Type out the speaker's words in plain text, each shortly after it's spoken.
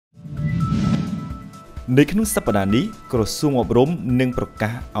ในขณะสัปดาห์นี้กระทรวงอบรมនឹងប្រកា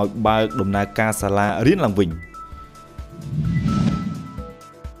សឲ្យបើកដំណើរការសាលារៀនឡើងវិញ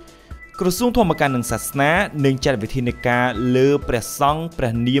ក្រសួងធម្មការនិងសាសនានឹងចាត់វិធានការលើព្រះសង្ឃព្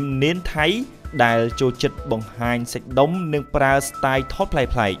រះនាមនេនថៃដែលចូលចិត្តបង្ហាញសាច់ដុំនិងប្រើស្ទាយថតប្លែក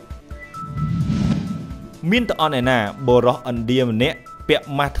ៗមានតអនឯណាបរោះឥណ្ឌាម្នាក់ពាក់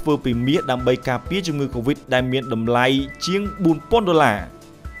ម៉ាស់ធ្វើពីមាសដើម្បីការពារជំងឺ Covid ដែលមានតម្លៃជាង$4,000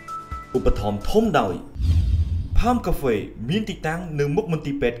ឧបត្ថម្ភធំដោយ Palm Cafe មានទីតាំងនៅមុខមន្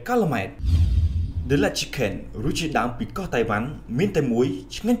ទីរពេទ្យកាឡូម៉ែត The La Chicken រសជាតិដើមពីកោះតៃវ៉ាន់មានតែមួយ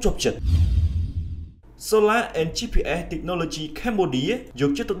ឆ្ងាញ់ជាប់ចិត្ត Solar and GPS Technology Cambodia យ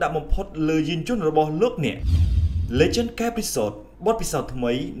កចិត្តទុកដាក់បំផុតលើយានយន្តរបស់លោកអ្នក Legend Camp Resort បទពិសោធន៍ថ្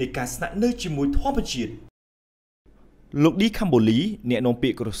មីនៃការស្នាក់នៅជាមួយធម្មជាតិលោកឌីខាំបូលីអ្នកនាំពា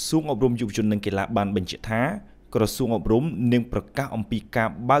ក្យក្រសួងអប់រំយុវជននិងកីឡាបានបញ្ជាក់ថាក្រសួងអប់រំនឹងប្រកាសអំពីការ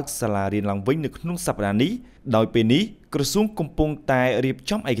បើកសាលារៀនឡើងវិញនៅក្នុងសប្តាហ៍នេះដោយពេលនេះក្រសួងកំពុងតែរៀប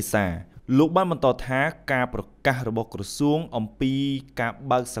ចំឯកសារលោកបានបន្តថាការប្រកាសរបស់ក្រសួងអំពីការ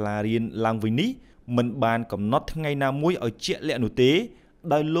បើកសាលារៀនឡើងវិញនេះមិនបានកំណត់ថ្ងៃណាមួយឲ្យជាក់លាក់នោះទេ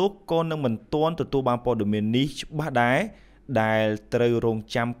ដោយលោកក៏នឹងមិនទាន់ទទួលបានព័ត៌មាននេះច្បាស់ដែរដែលត្រូវរង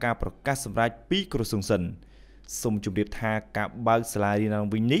ចាំការប្រកាសសម្រេចពីក្រសួងសិនសូមជម្រាបថាការបើកសាលារៀនឡើង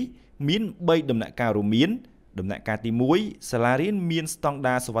វិញនេះមាន3ដំណាក់កាលរួមមានដំណាក់កាលទី1សាលារៀនមានស្តង់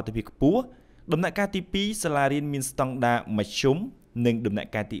ដារសុវត្ថិភាពខ្ពស់ដំណាក់កាលទី2សាលារៀនមានស្តង់ដារមធ្យមនិងដំណាក់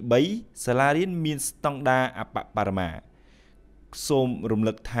កាលទី3សាលារៀនមានស្តង់ដារអបបរមាសូមរំ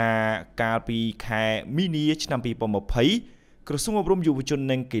លឹកថាកាលពីខែមីនាឆ្នាំ2020ក្រសួងអប់រំយុវជន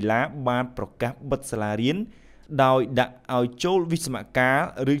និងកីឡាបានប្រកាសបិទសាលារៀនដោយដាក់ឲ្យចូលវិស្សមការ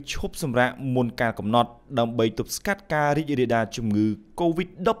ឬឈប់សម្រាកមុនការកំណត់ដើម្បីទប់ស្កាត់ការរីករាលដាលជំងឺ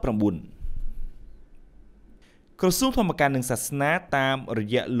COVID-19 ក្រសួងធម្មការនិងសាសនាតាមរ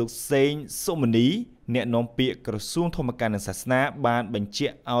យៈលោកសេងសុមនីអ្នកនាំពាក្យក្រសួងធម្មការនិងសាសនាបានបញ្ជា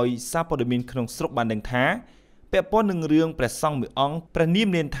ក់ឲ្យសារព័ត៌មានក្នុងស្រុកបានដឹងថាពាក់ព័ន្ធនឹងរឿងព្រះសង្ឃមួយអង្គព្រះនាម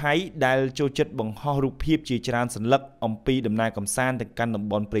នេនថៃដែលចូលចិត្តបង្ហោះរូបភាពជាច្រើនសន្លឹកអំពីដំណើរកម្សាន្តទៅកាន់តំ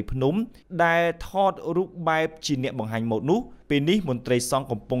បន់ព្រៃភ្នំដែលថតរូបបែបជាអ្នកបង្ហាញម៉ូដនោះពេលនេះមន្ត្រីសង្ឃ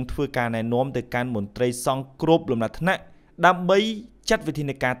កំពុងធ្វើការណែនាំទៅកាន់មន្ត្រីសង្ឃគ្រប់លំដាប់ថ្នាក់ដើម្បីចាត់វិធា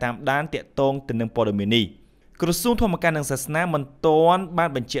នការតាមដានទាក់ទងទៅនឹងព័ត៌មាននេះក្រសួងធម្មការនិងសាសនាមិនទាន់បាន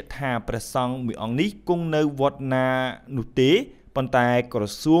បញ្ជាក់ថាព្រះសង្ឃមួយអង្គនេះគង់នៅវត្តណានោះទេប៉ុន្តែក្រ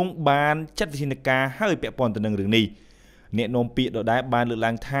សួងបានចាត់វិធានការឲ្យពាក់ព័ន្ធទៅនឹងរឿងនេះអ្នកនាំពាក្យដដែលបានលើក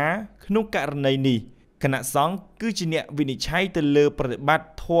ឡើងថាក្នុងករណីនេះគណៈសង្ឃគឺជាអ្នកវិនិច្ឆ័យទៅលើប្រតិបត្តិ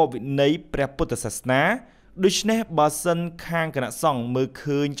ធម៌វិន័យព្រះពុទ្ធសាសនាដូច្នេះបើសិនខាងគណៈសង្ឃមើល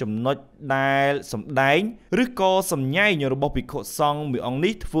ឃើញចំណុចដែលសម្ដែងឬក៏សំញែងរបស់ភិក្ខុសង្ឃមួយអង្គ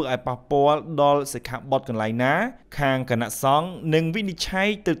នេះធ្វើឲ្យប៉ះពាល់ដល់សិក្ខាបទកន្លែងណាខាងគណៈសង្ឃនឹងវិនិច្ឆ័យ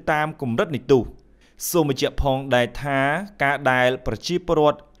ទៅតាមកម្រិតនៃទោសសូមបញ្ជាក់ផងដែរថាការដែលប្រជាពលរ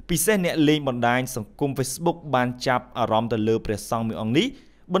ដ្ឋពិសេសអ្នកលេងបណ្ដាញសង្គម Facebook បានចាប់អារម្មណ៍ទៅលើព្រះសង្ឃមួយអង្គនេះ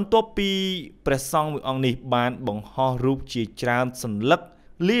បន្ទាប់ពីព្រះសង្ឃមួយអង្គនេះបានបង្ហោះរូបជាច្រើនសន្លឹក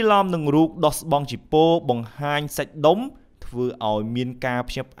លាយឡំនឹងរូបដោះស្បង់ជីពោបង្ហាញសាច់ដុំធ្វើឲ្យមានការ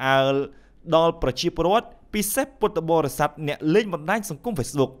ភ្ញាក់ផ្អើលដល់ប្រជាពលរដ្ឋពិសេសពុទ្ធបរិស័ទអ្នកលេងបណ្ដាញសង្គម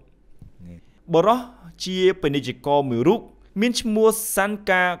Facebook បរោះជាពាណិជ្ជករមួយរូបមានឈ្មោះសាន់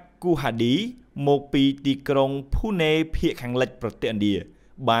កាគូហាឌីមកពីទីក្រុងភូណេភាគខាងលិចប្រទេសឥណ្ឌា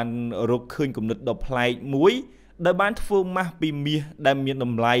បានរកឃើញគំនិតដ៏ប្លែកមួយដែលបានធ្វើម៉ាស់ពីមាសដែលមានត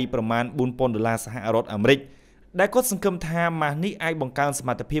ម្លៃប្រមាណ$4,000សហរដ្ឋអាមេរិកដែលគាត់សង្ឃឹមថាម៉ាស់នេះអាចបង្កើនសម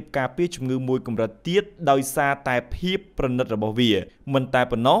ត្ថភាពការពារជំងឺមួយកម្រិតទៀតដោយសារតែភាពប្រណិតរបស់វាមិនតែ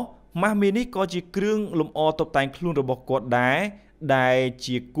ប៉ុណ្ណោះម៉ាស់មាសនេះក៏ជាគ្រឿងលម្អតុបតែងខ្លួនរបស់គាត់ដែរដែល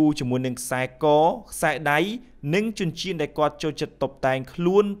ជាគូជាមួយនឹងខ្សែកខ្សែដៃនិងចិញ្ចៀនដែលគាត់ចូលចិត្តតុបតែងខ្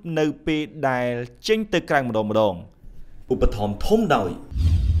លួននៅពេលដែលចេញទៅក្រៅម្ដងឧបត្ថម្ភធំដោយ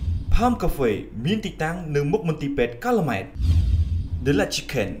Palm Cafe មានទីតាំងនៅមុខមន្ទីរពេទ្យកាឡូម៉ែត The La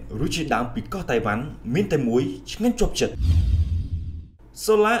Chicken រសជាតិដើមពីកោះតៃវ៉ាន់មានតែមួយឆ្ងាញ់ជាប់ចិត្ត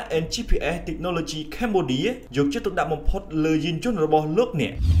Solar and GPS Technology Cambodia យកចិត្តទុកដាក់បំផុតលើយានយន្តរបស់លោកអ្ន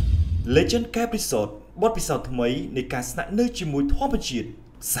ក Legend Camp Resort បទពិសោធន៍ថ្មីនៃការស្នាក់នៅជាមួយធម្មជាតិ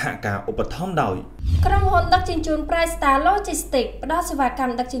សហការឧបត្ថម្ភដោយក្រុមហ៊ុនដឹកជញ្ជូន Price Star Logistics ផ្ដល់សេវាក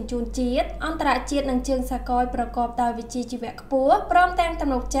ម្មដឹកជញ្ជូនជាតិអន្តរជាតិនិងជើងសាកលប្រកបដោយវិជ្ជាជីវៈខ្ពស់ព្រមទាំងទំ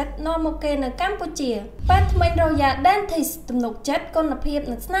នុកចិត្តនាំមុខគេនៅកម្ពុជាពេទ្យថ្មី Royal Dentist ទំនុកចិត្តគុណភាព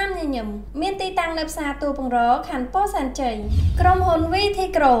និងស្នាមញញឹមមានទីតាំងនៅផ្សារទូពងរខណ្ឌពោធិ៍សែនជ័យក្រុមហ៊ុន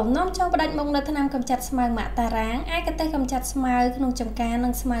Vitigro នាំចូលផ្ដាច់មុខនៅថ្នាំកម្ចាត់ស្មៅម៉ាក់តារាងឯកទេសកម្ចាត់ស្មៅក្នុងចម្ការនិ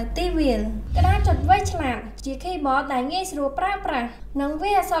ងស្មៅទីវាលក្តារចុចវៃឆ្លាត ជា keyboard ដែលងាយស្រួលប្រើប្រាស់និង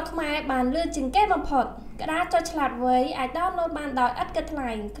វាអក្សរខ្មែរបានលឿនជាងគេបំផុតក្តារចុចឆ្លាតវៃអាច download បានដោយឥតគិតថ្លៃ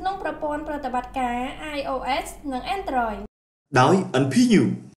ក្នុងប្រព័ន្ធប្រតិបត្តិការ iOS និង Android ដោយ NPU